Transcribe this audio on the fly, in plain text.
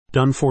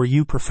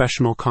done-for-you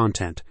professional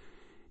content.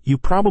 You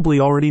probably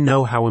already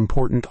know how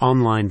important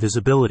online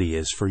visibility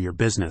is for your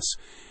business,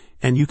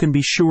 and you can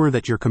be sure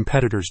that your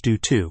competitors do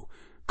too.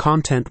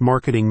 Content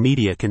marketing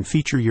media can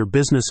feature your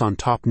business on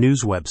top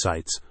news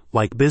websites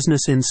like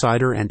Business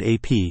Insider and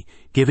AP,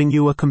 giving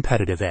you a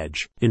competitive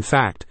edge. In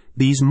fact,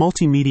 these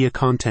multimedia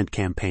content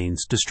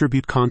campaigns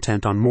distribute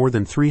content on more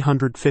than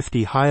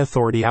 350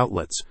 high-authority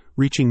outlets,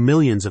 reaching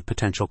millions of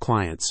potential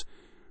clients.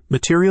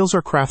 Materials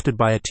are crafted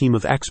by a team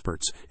of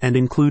experts and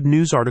include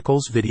news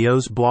articles,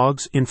 videos,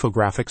 blogs,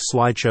 infographics,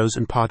 slideshows,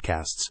 and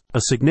podcasts.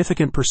 A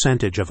significant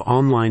percentage of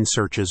online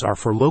searches are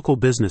for local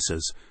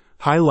businesses,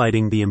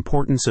 highlighting the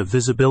importance of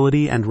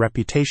visibility and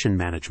reputation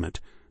management.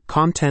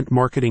 Content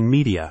marketing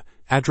media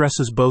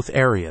addresses both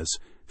areas,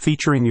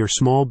 featuring your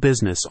small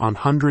business on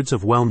hundreds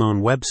of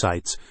well-known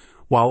websites,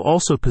 while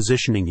also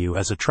positioning you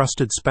as a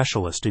trusted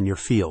specialist in your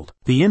field.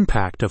 The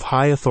impact of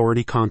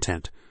high-authority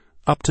content.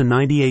 Up to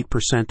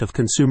 98% of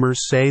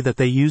consumers say that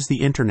they use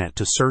the internet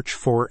to search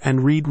for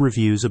and read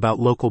reviews about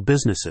local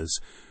businesses.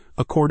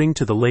 According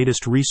to the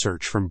latest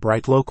research from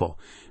Bright Local,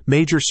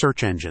 major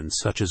search engines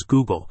such as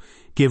Google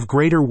give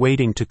greater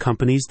weighting to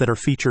companies that are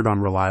featured on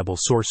reliable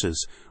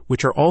sources,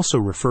 which are also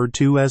referred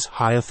to as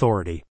high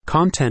authority.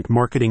 Content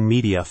marketing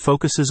media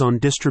focuses on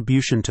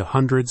distribution to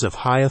hundreds of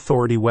high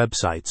authority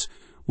websites,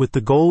 with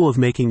the goal of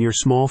making your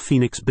small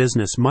Phoenix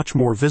business much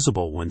more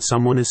visible when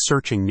someone is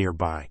searching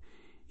nearby.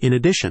 In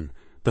addition,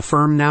 the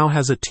firm now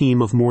has a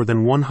team of more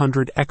than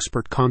 100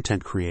 expert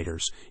content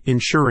creators,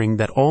 ensuring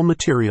that all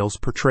materials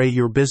portray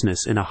your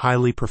business in a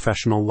highly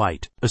professional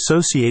light.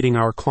 Associating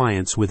our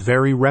clients with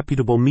very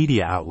reputable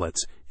media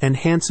outlets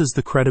enhances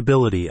the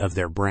credibility of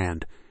their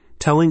brand,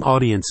 telling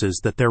audiences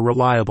that they're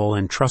reliable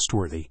and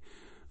trustworthy.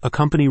 A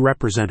company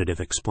representative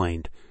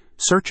explained.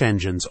 Search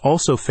engines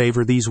also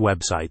favor these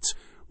websites,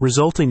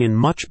 resulting in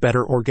much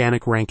better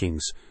organic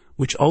rankings,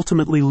 which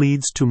ultimately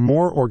leads to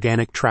more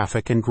organic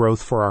traffic and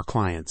growth for our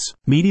clients.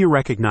 Media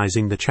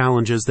recognizing the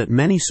challenges that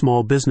many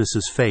small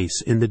businesses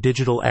face in the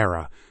digital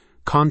era,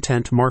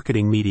 content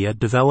marketing media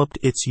developed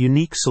its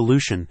unique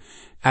solution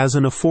as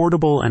an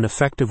affordable and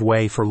effective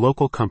way for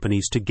local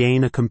companies to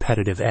gain a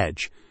competitive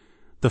edge.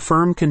 The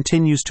firm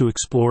continues to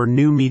explore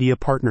new media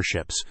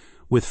partnerships,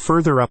 with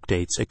further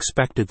updates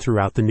expected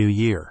throughout the new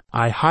year.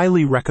 I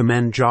highly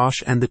recommend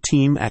Josh and the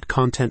team at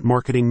Content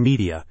Marketing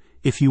Media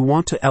if you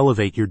want to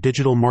elevate your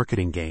digital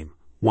marketing game,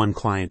 one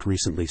client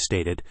recently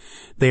stated.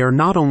 They are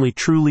not only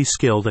truly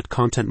skilled at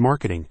content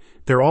marketing,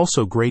 they're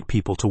also great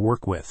people to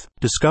work with.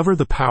 Discover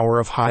the power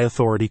of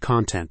high-authority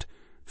content.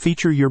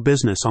 Feature your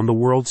business on the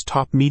world's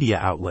top media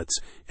outlets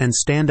and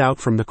stand out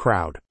from the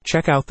crowd.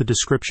 Check out the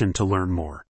description to learn more.